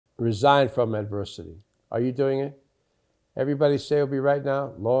Resign from adversity. Are you doing it? Everybody say with me right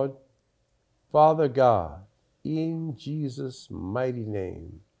now, Lord, Father God, in Jesus' mighty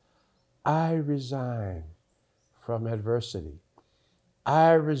name, I resign from adversity.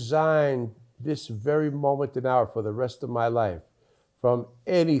 I resign this very moment and hour for the rest of my life from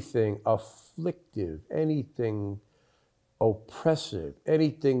anything afflictive, anything oppressive,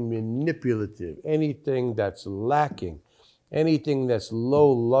 anything manipulative, anything that's lacking, anything that's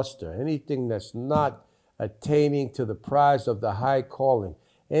low luster, anything that's not attaining to the prize of the high calling,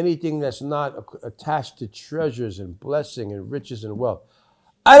 anything that's not attached to treasures and blessing and riches and wealth.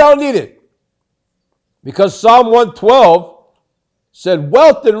 I don't need it. Because Psalm 112 said,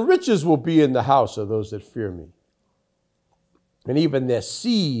 wealth and riches will be in the house of those that fear me. And even their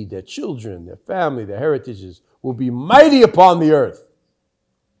seed, their children, their family, their heritages will be mighty upon the earth.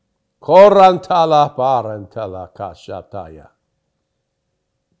 Korantala parantala kashataya.